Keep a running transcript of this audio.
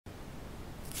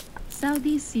Sow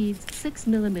these seeds 6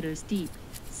 millimeters deep,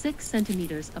 6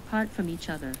 centimeters apart from each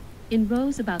other, in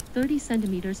rows about 30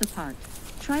 centimeters apart.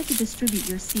 Try to distribute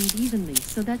your seed evenly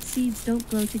so that seeds don't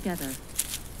grow together.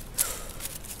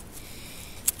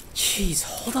 Jeez,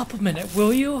 hold up a minute,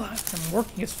 will you? I'm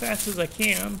working as fast as I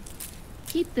can.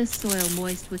 Keep this soil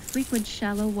moist with frequent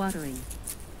shallow watering.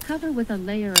 Cover with a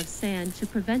layer of sand to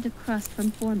prevent a crust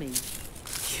from forming.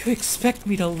 You expect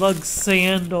me to lug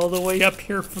sand all the way up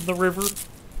here from the river?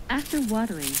 After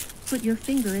watering, put your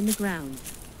finger in the ground.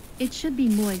 It should be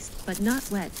moist but not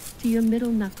wet to your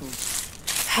middle knuckle.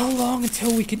 How long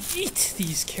until we can eat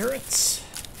these carrots?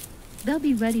 They'll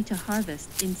be ready to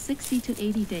harvest in 60 to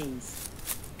 80 days.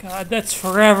 God, that's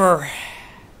forever.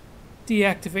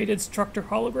 Deactivate instructor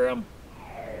hologram.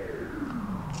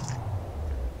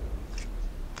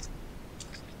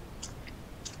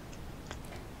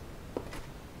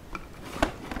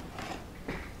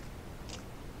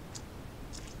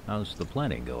 How's the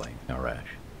planting going, Arash?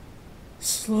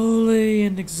 Slowly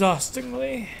and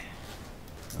exhaustingly.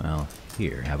 Well,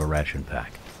 here, have a ration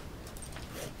pack.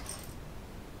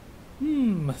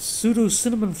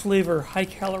 Pseudo-cinnamon flavor,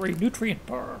 high-calorie nutrient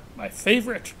bar. My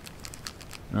favorite.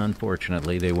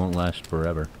 Unfortunately, they won't last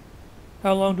forever.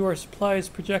 How long do our supplies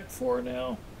project for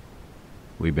now?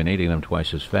 We've been eating them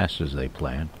twice as fast as they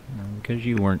planned, because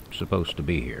you weren't supposed to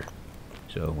be here.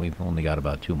 So we've only got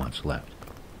about 2 months left.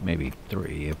 Maybe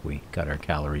 3 if we cut our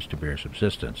calories to bare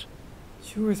subsistence.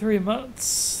 2 or 3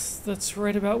 months. That's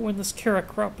right about when this carrot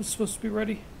crop is supposed to be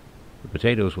ready. The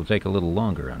potatoes will take a little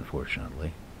longer,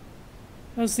 unfortunately.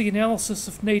 How's the analysis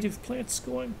of native plants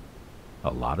going?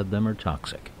 A lot of them are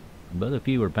toxic, but a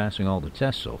few are passing all the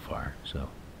tests so far, so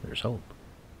there's hope.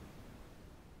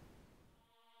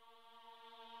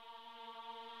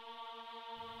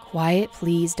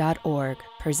 QuietPlease.org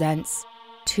presents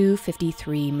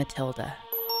 253 Mathilde.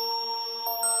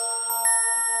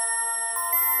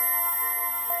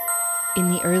 In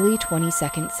the early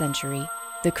 22nd century,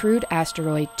 the crewed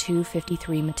asteroid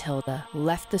 253 Mathilde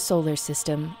left the solar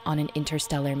system on an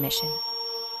interstellar mission.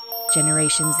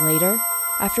 Generations later,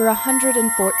 after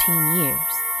 114 years,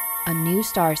 a new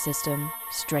star system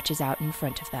stretches out in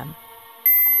front of them.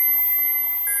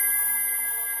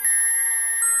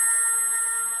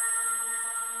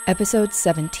 Episode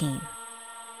 17.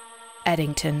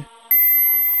 Eddington.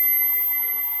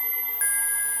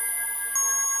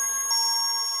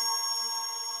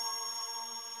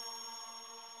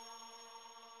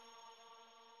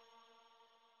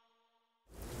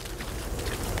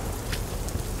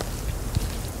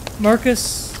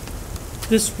 Marcus,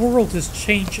 this world is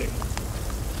changing.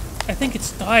 I think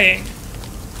it's dying.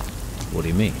 What do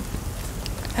you mean?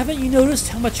 Haven't you noticed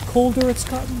how much colder it's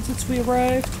gotten since we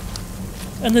arrived?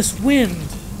 And this wind,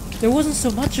 there wasn't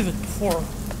so much of it before.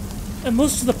 And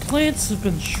most of the plants have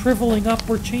been shriveling up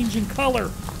or changing color.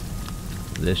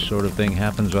 This sort of thing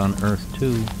happens on Earth,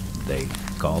 too. They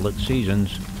call it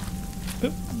seasons.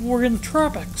 But we're in the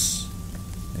tropics.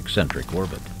 Eccentric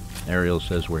orbit. Ariel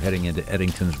says we're heading into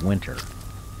Eddington's winter.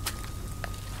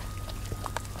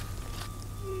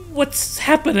 What's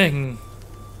happening?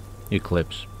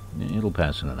 Eclipse. It'll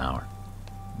pass in an hour.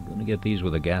 I'm gonna get these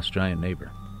with a gas giant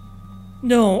neighbor.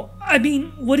 No, I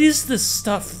mean, what is this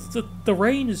stuff that the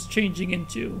rain is changing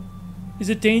into? Is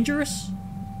it dangerous?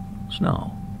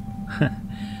 Snow.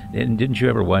 Didn't you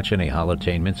ever watch any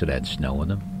holotainments that had snow in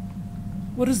them?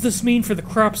 What does this mean for the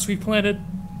crops we planted?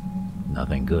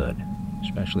 Nothing good.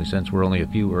 Especially since we're only a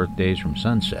few Earth days from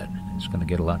sunset. It's going to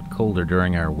get a lot colder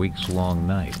during our weeks-long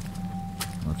night.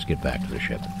 Let's get back to the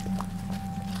ship.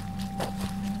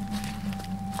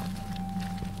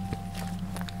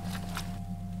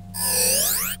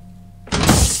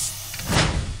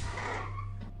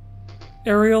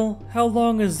 Ariel, how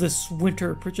long is this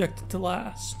winter projected to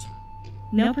last?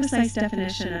 No precise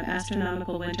definition of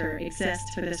astronomical winter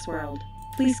exists for this world.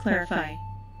 Please clarify.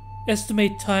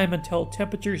 Estimate time until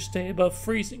temperatures stay above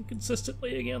freezing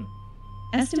consistently again.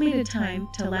 Estimated time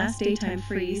to last daytime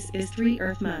freeze is 3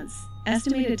 Earth months.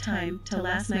 Estimated time to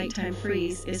last nighttime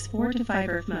freeze is 4 to 5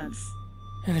 Earth months.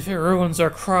 And if it ruins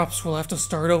our crops, we'll have to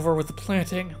start over with the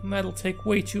planting, and that'll take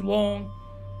way too long.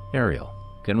 Ariel,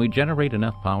 can we generate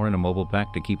enough power in a mobile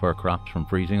pack to keep our crops from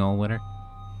freezing all winter?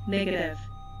 Negative.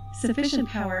 Sufficient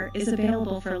power is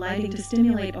available for lighting to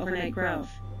stimulate overnight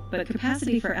growth, but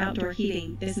capacity for outdoor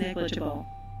heating is negligible.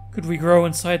 Could we grow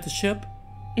inside the ship?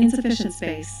 Insufficient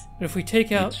space. But if we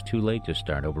take out... It's too late to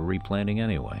start over replanting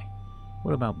anyway.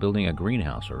 What about building a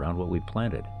greenhouse around what we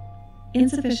planted?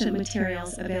 Insufficient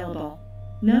materials available.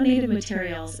 No native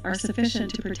materials are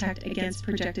sufficient to protect against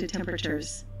projected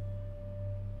temperatures.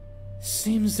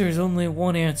 Seems there's only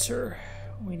one answer.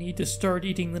 We need to start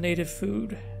eating the native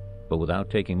food. But without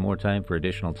taking more time for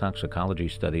additional toxicology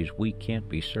studies, we can't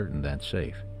be certain that's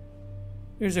safe.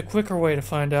 There's a quicker way to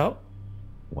find out.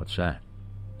 What's that?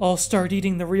 I'll start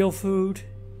eating the real food.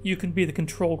 You can be the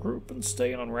control group and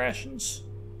stay on rations.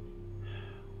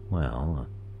 Well,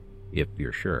 if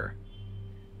you're sure.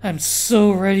 I'm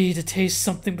so ready to taste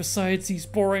something besides these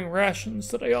boring rations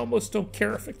that I almost don't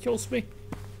care if it kills me.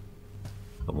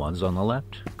 The ones on the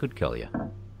left could kill you.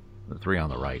 The 3 on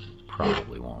the right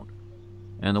probably won't.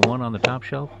 And the one on the top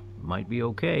shelf might be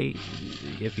okay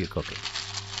if you cook it.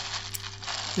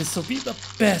 This'll be the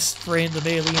best random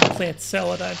alien plant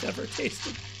salad I've ever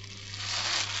tasted.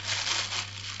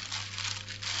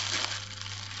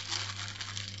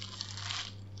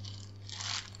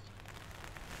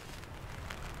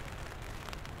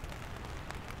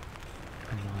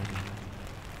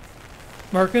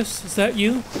 Marcus, is that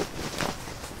you?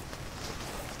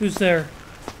 Who's there?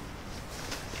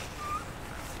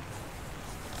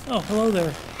 Oh, hello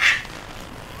there.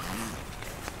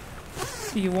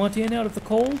 Do you want in out of the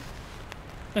cold?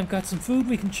 I've got some food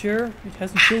we can share. It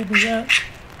hasn't killed me yet.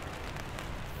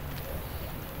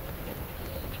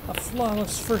 A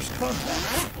flawless first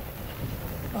contact.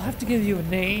 I'll have to give you a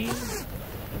name.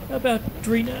 How about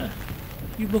Drina?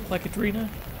 You look like a Drina.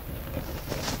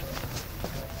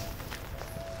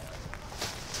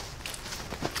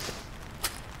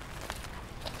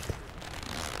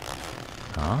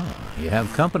 Ah, you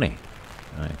have company.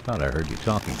 I thought I heard you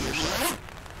talking to yourself.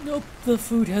 Nope, the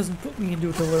food hasn't put me into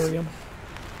a delirium.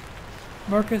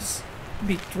 Marcus,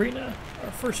 meet Drina,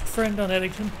 our first friend on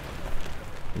Eddington.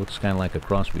 Looks kind of like a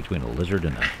cross between a lizard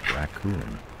and a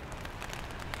raccoon.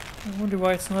 I wonder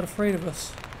why it's not afraid of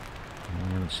us.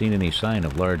 I haven't seen any sign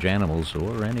of large animals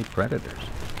or any predators.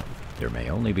 There may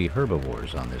only be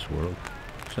herbivores on this world,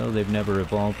 so they've never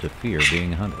evolved to fear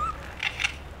being hunted.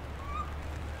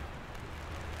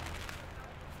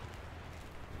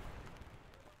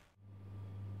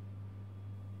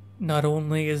 Not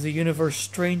only is the universe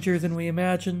stranger than we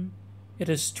imagine, it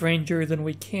is stranger than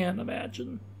we can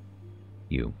imagine.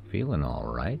 You feeling all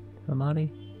right,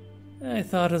 Amadi? I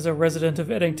thought as a resident of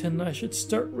Eddington I should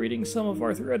start reading some of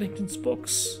Arthur Eddington's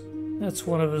books. That's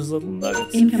one of his little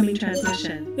nuggets. Incoming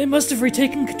transmission. They must have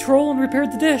retaken control and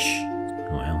repaired the dish.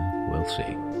 Well, we'll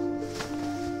see.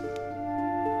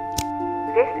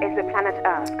 This is the planet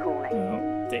Earth calling.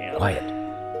 Oh, damn. Quiet.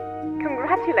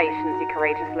 Congratulations, you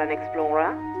courageous lone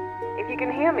explorer. If you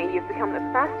can hear me, you've become the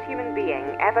first human being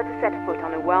ever to set foot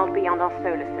on a world beyond our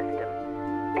solar system.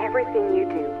 Everything you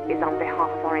do is on behalf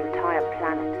of our entire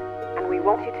planet, and we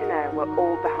want you to know we're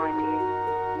all behind you.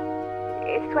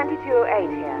 It's 2208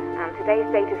 here, and today's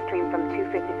data stream from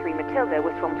 253 Mathilde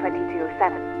was from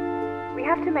 2207. We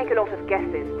have to make a lot of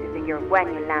guesses to figure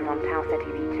when you land on Tau Ceti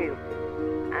V2,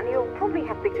 and you'll probably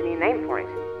have picked a new name for it.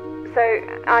 So,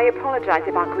 I apologize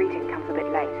if our greeting comes a bit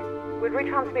late. We'll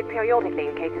retransmit periodically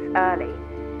in case it's early.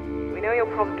 We know you're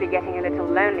probably getting a little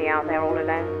lonely out there all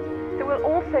alone, so we'll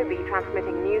also be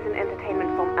transmitting news and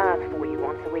entertainment from Earth for you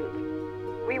once a week.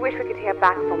 We wish we could hear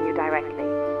back from you directly,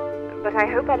 but I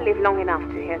hope I live long enough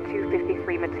to hear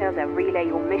 253 Mathilde relay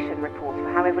your mission reports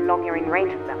for however long you're in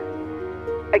range of them.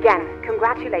 Again,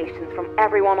 congratulations from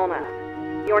everyone on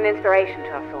Earth. You're an inspiration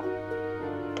to us all.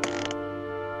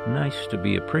 Nice to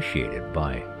be appreciated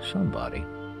by somebody.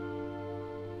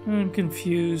 I'm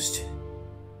confused.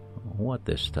 What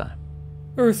this time?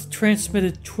 Earth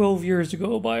transmitted 12 years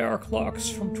ago by our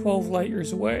clocks from 12 light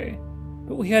years away,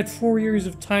 but we had 4 years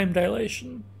of time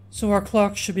dilation, so our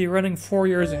clocks should be running 4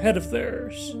 years ahead of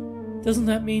theirs. Doesn't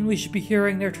that mean we should be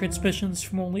hearing their transmissions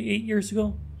from only 8 years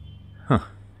ago? Huh.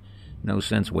 No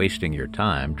sense wasting your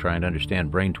time trying to understand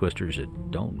brain twisters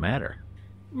that don't matter.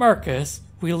 Marcus,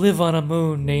 we live on a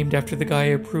moon named after the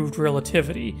guy who proved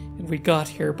relativity, and we got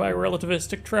here by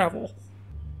relativistic travel.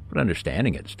 But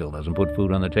understanding it still doesn't put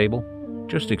food on the table.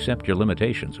 Just accept your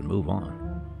limitations and move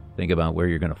on. Think about where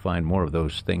you're going to find more of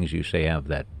those things you say have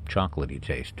that chocolatey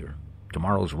taste, or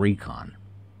tomorrow's recon.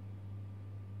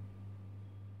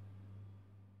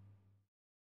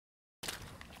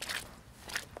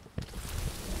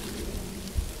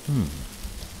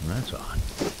 That's odd.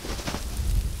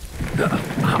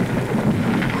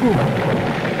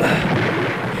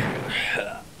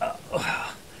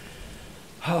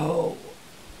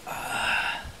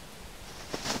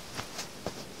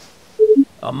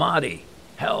 Amadi,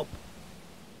 help!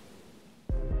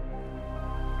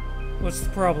 What's the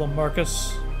problem,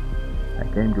 Marcus? I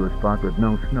came to a spot with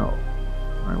no snow.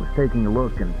 I was taking a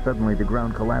look and suddenly the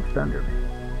ground collapsed under me.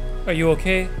 Are you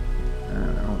okay? I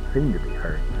don't seem to be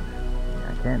hurt,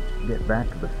 but I can't get back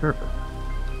to the surface.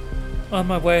 On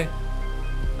my way.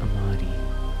 Amadi,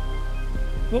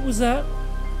 What was that?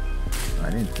 I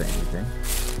didn't say anything.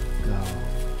 Go.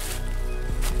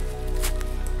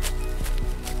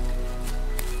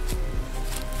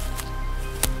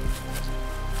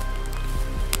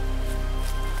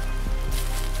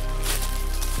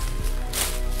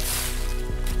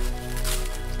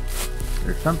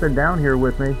 There's something down here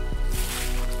with me.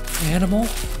 Animal?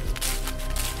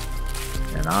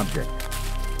 An object.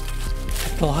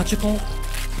 Technological?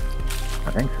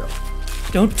 I think so.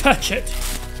 Don't touch it.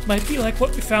 Might be like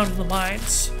what we found in the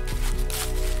mines.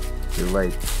 Too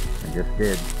late. I just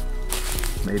did.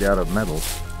 Made out of metal.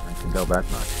 I can tell that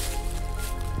much.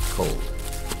 Cold.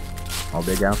 I'll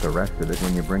dig out the rest of it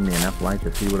when you bring me enough light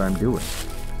to see what I'm doing.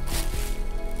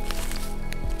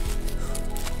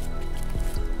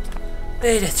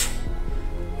 Made it.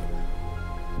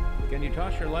 Can you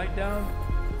toss your light down?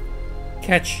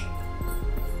 Catch.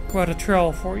 Brought a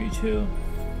trowel for you, too.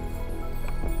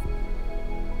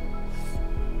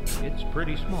 It's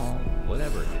pretty small,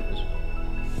 whatever it is.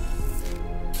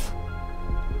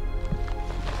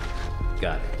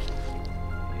 Got it.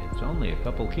 It's only a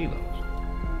couple kilos.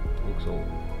 Looks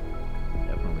old.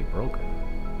 Definitely broken.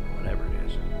 Whatever it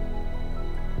is.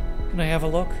 Can I have a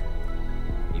look?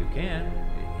 You can,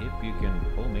 if you can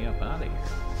pull me up out of here.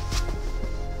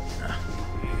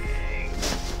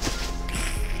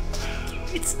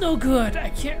 It's no good. I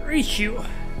can't reach you.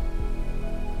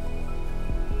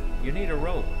 You need a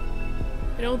rope.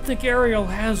 I don't think Ariel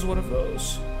has one of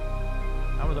those.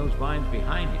 How are those vines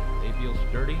behind you? They feel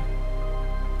sturdy?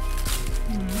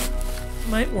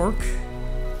 Might work.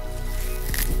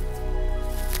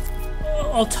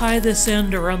 I'll tie this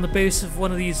end around the base of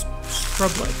one of these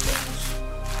shrub-like things.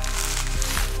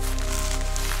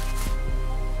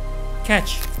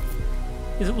 Catch.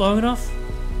 Is it long enough?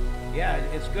 Yeah,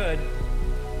 it's good.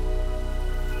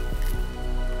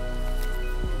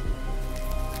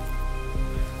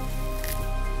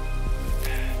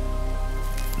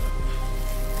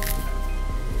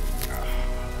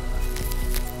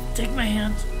 Take my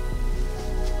hand.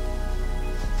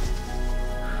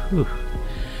 Whew.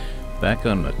 Back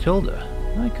on Mathilde,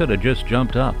 I could have just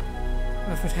jumped up.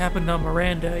 If it happened on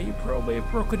Miranda, you probably have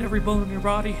broken every bone in your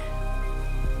body.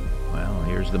 Well,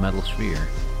 here's the metal sphere.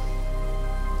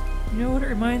 You know what it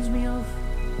reminds me of?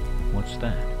 What's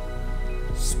that?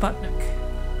 Sputnik.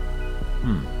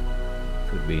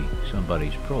 Could be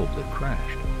somebody's probe that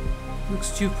crashed.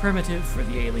 Looks too primitive for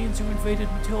the aliens who invaded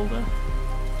Mathilde.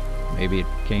 Maybe it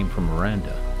came from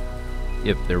Miranda.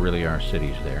 If there really are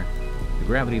cities there. The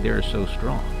gravity there is so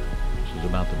strong. This is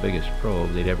about the biggest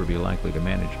probe they'd ever be likely to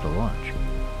manage to launch.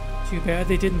 Too bad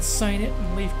they didn't sign it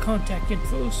and leave contact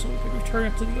info so we could return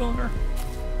it to the owner.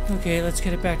 Okay, let's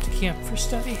get it back to camp for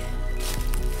study.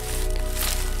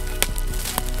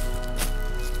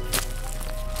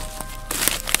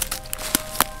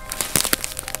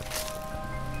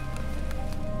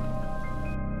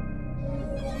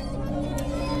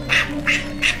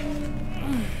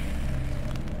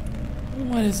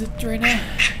 What is it, Drina?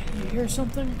 You hear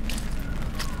something?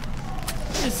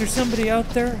 Is there somebody out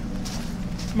there?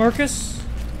 Marcus?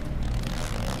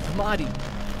 Marty,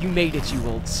 you made it, you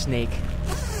old snake.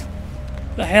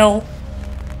 The hell?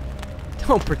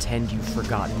 Don't pretend you've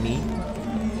forgotten me.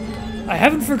 I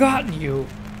haven't forgotten you.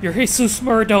 You're Jesus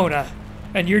Maradona,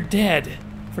 and you're dead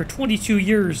for 22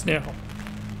 years now.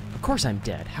 Of course I'm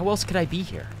dead. How else could I be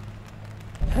here?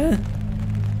 Huh?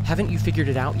 Haven't you figured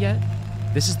it out yet?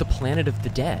 This is the planet of the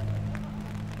dead.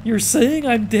 You're saying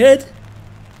I'm dead?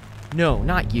 No,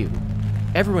 not you.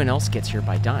 Everyone else gets here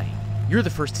by dying. You're the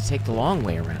first to take the long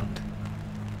way around.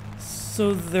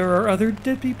 So there are other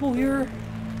dead people here?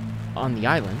 On the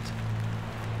island.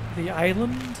 The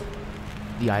island?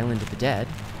 The island of the dead.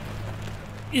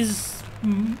 Is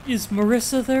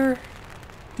Marissa there?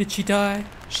 Did she die?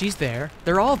 She's there.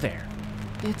 They're all there.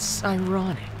 It's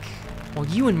ironic. While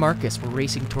you and Marcus were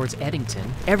racing towards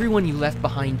Eddington, everyone you left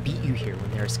behind beat you here when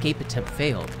their escape attempt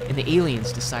failed, and the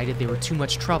aliens decided they were too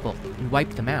much trouble and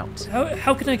wiped them out.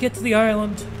 How can I get to the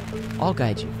island? I'll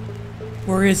guide you.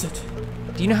 Where is it?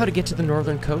 Do you know how to get to the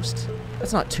northern coast?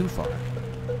 That's not too far.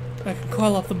 I can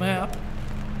call up the map.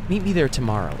 Meet me there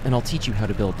tomorrow, and I'll teach you how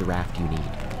to build the raft you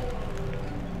need.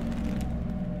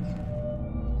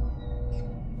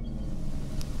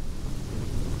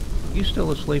 You still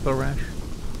asleep, Arash?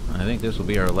 I think this will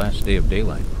be our last day of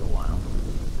daylight for a while.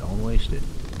 Don't waste it.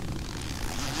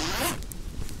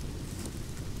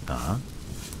 Uh-huh.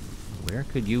 Where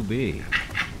could you be?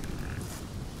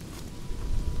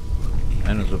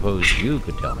 I don't suppose you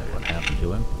could tell me what happened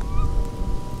to him.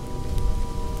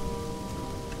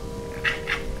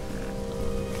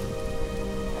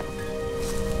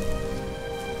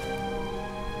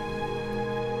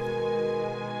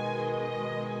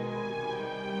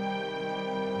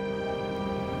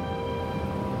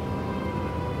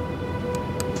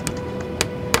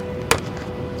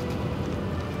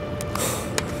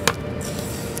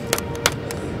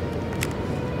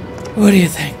 What do you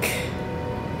think?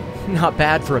 Not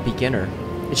bad for a beginner.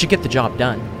 It should get the job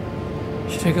done.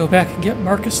 Should I go back and get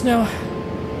Marcus now?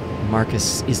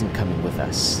 Marcus isn't coming with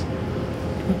us.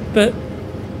 But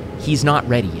He's not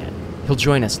ready yet. He'll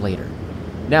join us later.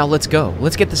 Now let's go.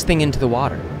 Let's get this thing into the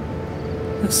water.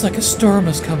 looks like a storm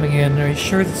is coming in. Are you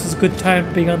sure this is a good time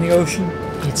to be on the ocean?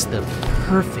 It's the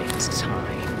perfect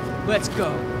time. Let's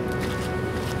go.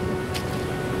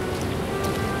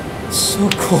 It's so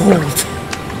cold,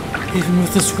 even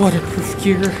with this waterproof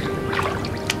gear.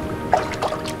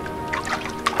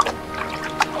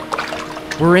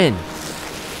 We're in.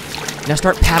 Now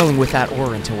start paddling with that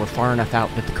oar until we're far enough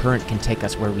out that the current can take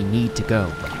us where we need to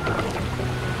go.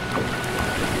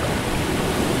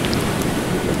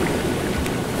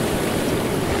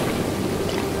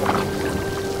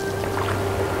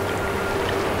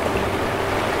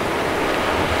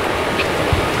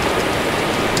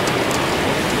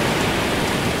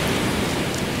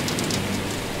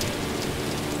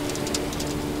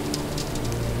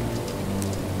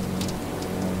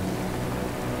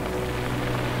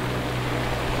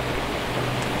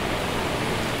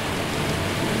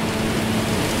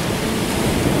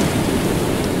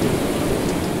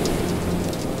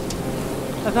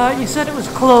 I thought you said it was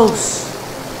close.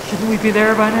 Shouldn't we be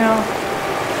there by now?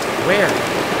 Where?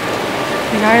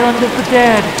 The island of the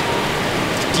dead.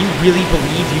 Do you really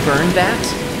believe you've earned that?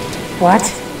 What?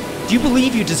 Do you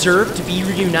believe you deserve to be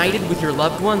reunited with your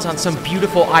loved ones on some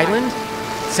beautiful island?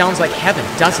 Sounds like heaven,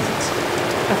 doesn't it?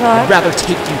 I thought... I'd rather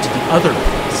take you to the other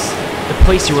place. The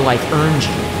place your life earned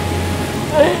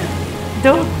you.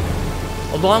 Don't...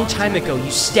 A long time ago, you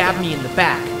stabbed me in the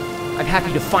back. I'm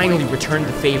happy to finally return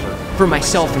the favor, for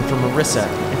myself and for Marissa,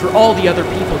 and for all the other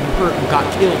people you hurt and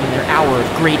got killed in their hour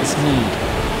of greatest need.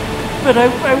 But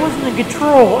I wasn't in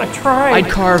control. I tried.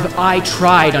 I'd carve "I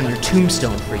tried" on your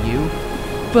tombstone for you,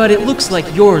 but it looks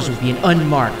like yours would be an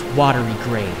unmarked, watery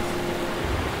grave.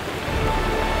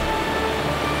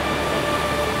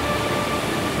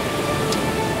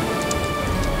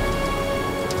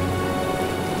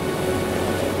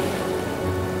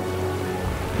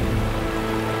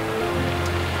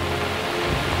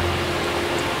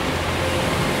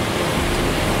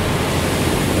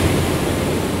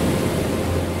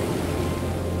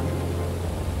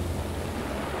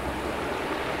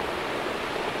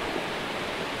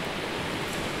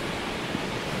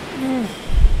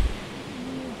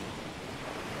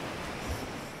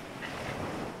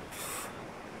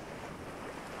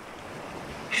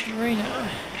 Raina,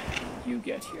 you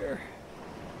get here.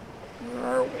 Where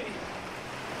are we?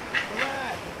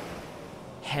 Brad.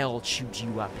 Hell chewed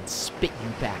you up and spit you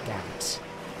back out.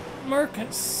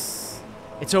 Marcus.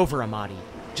 It's over, Amadi.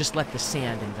 Just let the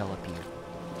sand envelop you.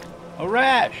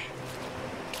 Arash!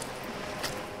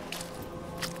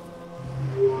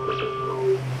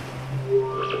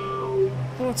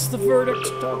 What's the verdict,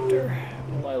 Doctor?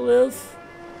 Will I live?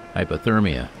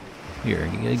 Hypothermia. Here,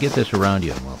 you get this around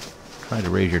you and we'll try to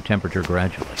raise your temperature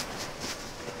gradually.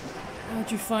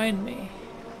 How'd you find me?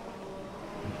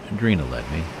 Adrena led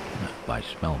me. By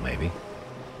smell, maybe.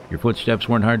 Your footsteps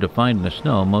weren't hard to find in the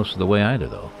snow most of the way either,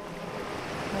 though.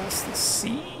 Across the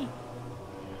sea?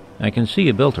 I can see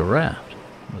you built a raft.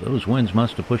 Those winds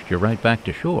must have pushed you right back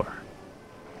to shore.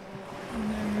 And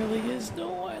there really is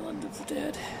no island of the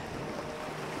dead.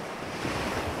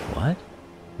 What?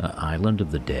 Island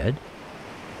of the dead?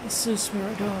 Jesus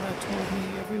Maradona told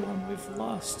me everyone we've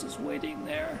lost is waiting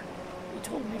there. He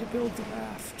told me to build the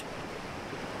raft.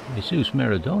 Jesus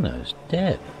Maradona is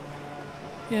dead.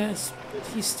 Yes, but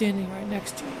he's standing right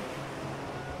next to you.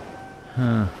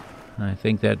 Huh. I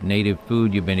think that native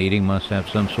food you've been eating must have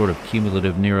some sort of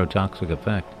cumulative neurotoxic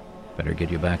effect. Better get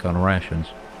you back on rations.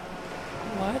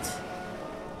 What?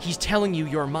 He's telling you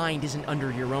your mind isn't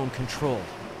under your own control.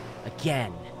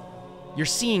 Again. You're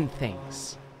seeing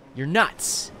things. You're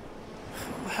nuts.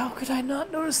 How could I not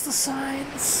notice the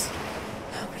signs?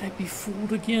 How could I be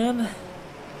fooled again?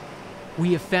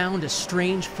 We have found a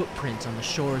strange footprint on the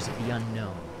shores of the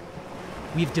unknown.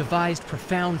 We've devised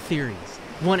profound theories,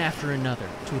 one after another,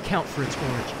 to account for its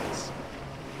origins.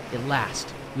 At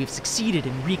last, we have succeeded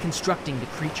in reconstructing the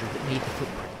creature that made the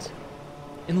footprint.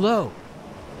 And lo,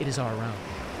 it is our own.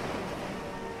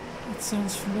 That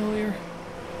sounds familiar.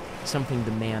 Something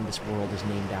the man this world is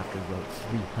named after wrote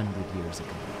 300 years ago.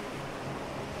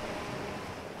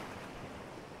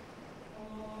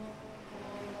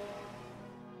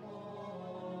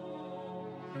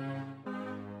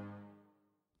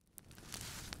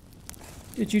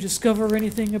 Did you discover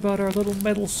anything about our little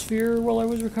metal sphere while I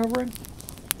was recovering?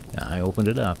 I opened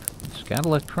it up. It's got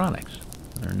electronics.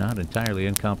 They're not entirely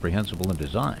incomprehensible in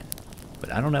design,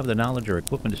 but I don't have the knowledge or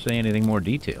equipment to say anything more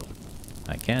detailed.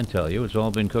 I can tell you it's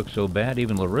all been cooked so bad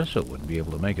even Larissa wouldn't be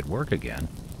able to make it work again.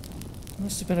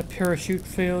 Must have been a parachute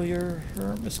failure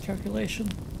or a miscalculation.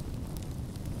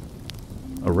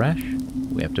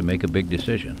 Arash, we have to make a big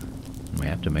decision. We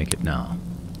have to make it now.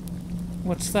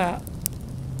 What's that?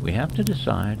 We have to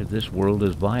decide if this world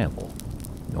is viable,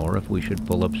 or if we should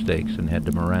pull up stakes and head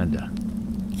to Miranda.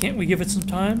 Can't we give it some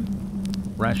time?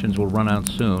 Rations will run out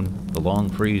soon. The long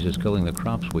freeze is killing the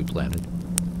crops we planted.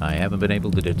 I haven't been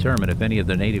able to determine if any of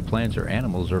the native plants or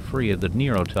animals are free of the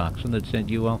neurotoxin that sent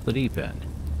you off the deep end.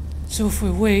 So if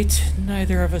we wait,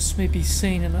 neither of us may be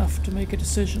sane enough to make a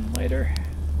decision later.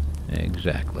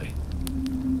 Exactly.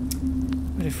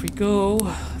 But if we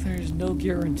go, there's no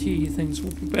guarantee things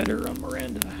will be better on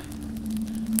Miranda.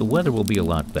 The weather will be a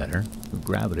lot better. The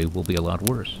gravity will be a lot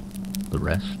worse. The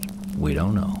rest, we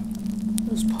don't know.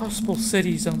 Those possible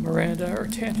cities on Miranda are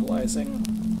tantalizing.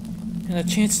 And a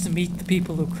chance to meet the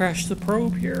people who crashed the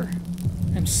probe here.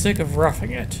 I'm sick of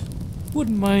roughing it.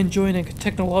 Wouldn't mind joining a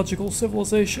technological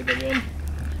civilization again.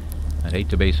 I'd hate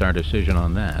to base our decision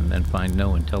on that and then find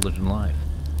no intelligent life.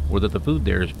 Or that the food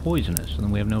there is poisonous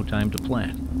and we have no time to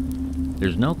plant.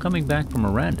 There's no coming back from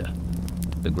Miranda.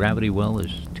 The gravity well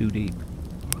is too deep.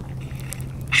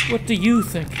 What do you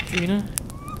think, Gina?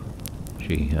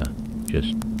 She,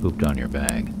 just pooped on your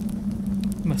bag.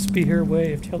 Must be her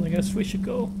way of telling us we should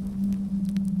go.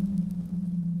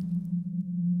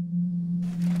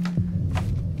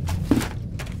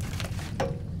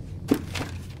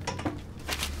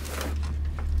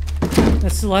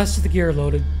 That's the last of the gear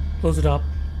loaded. Close it up.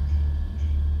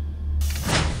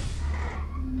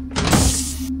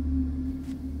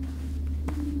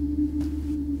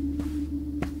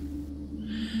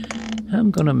 I'm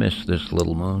gonna miss this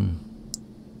little moon.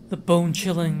 The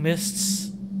bone-chilling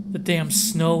mists, the damn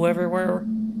snow everywhere,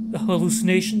 the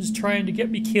hallucinations trying to get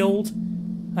me killed.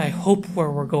 I hope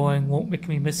where we're going won't make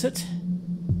me miss it.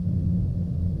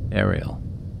 Ariel,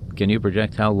 can you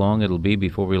project how long it'll be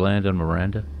before we land on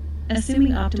Miranda?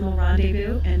 Assuming optimal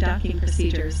rendezvous and docking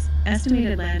procedures,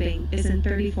 estimated landing is in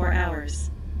 34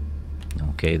 hours.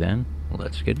 Okay then,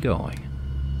 let's get going.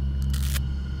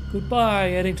 Goodbye,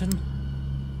 Eddington.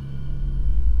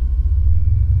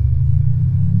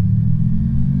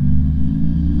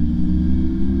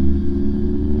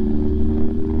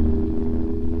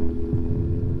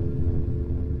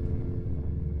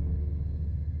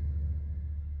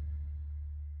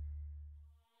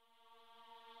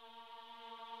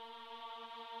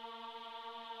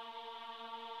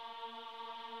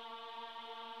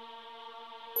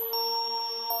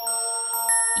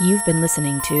 You've been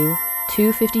listening to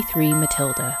 253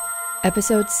 Mathilde,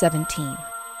 Episode 17,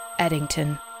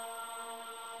 Eddington.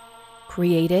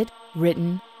 Created,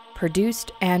 written,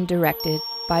 produced, and directed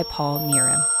by Paul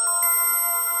Neeram.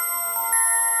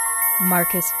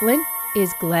 Marcus Flint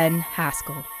is Glenn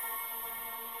Haskell.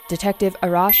 Detective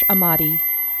Arash Ahmadi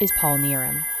is Paul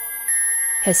Neeram.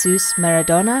 Jesus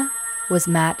Maradona was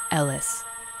Matt Ellis.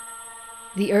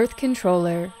 The Earth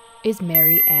Controller is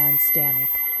Mary Ann Stanek.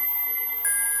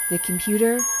 The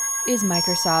computer is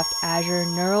Microsoft Azure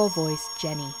Neural Voice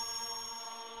Jenny.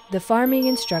 The farming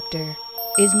instructor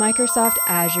is Microsoft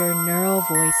Azure Neural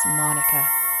Voice Monica.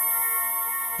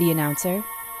 The announcer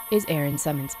is Aaron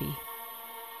Summonsby.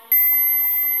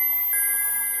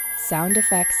 Sound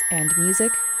effects and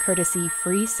music courtesy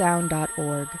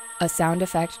freesound.org,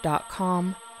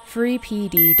 asoundeffect.com,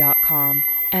 freepd.com,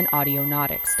 and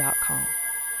audionautics.com.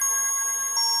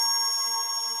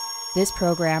 This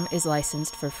program is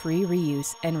licensed for free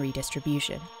reuse and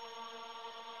redistribution.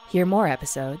 Hear more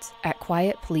episodes at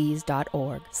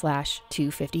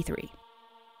quietplease.org/253.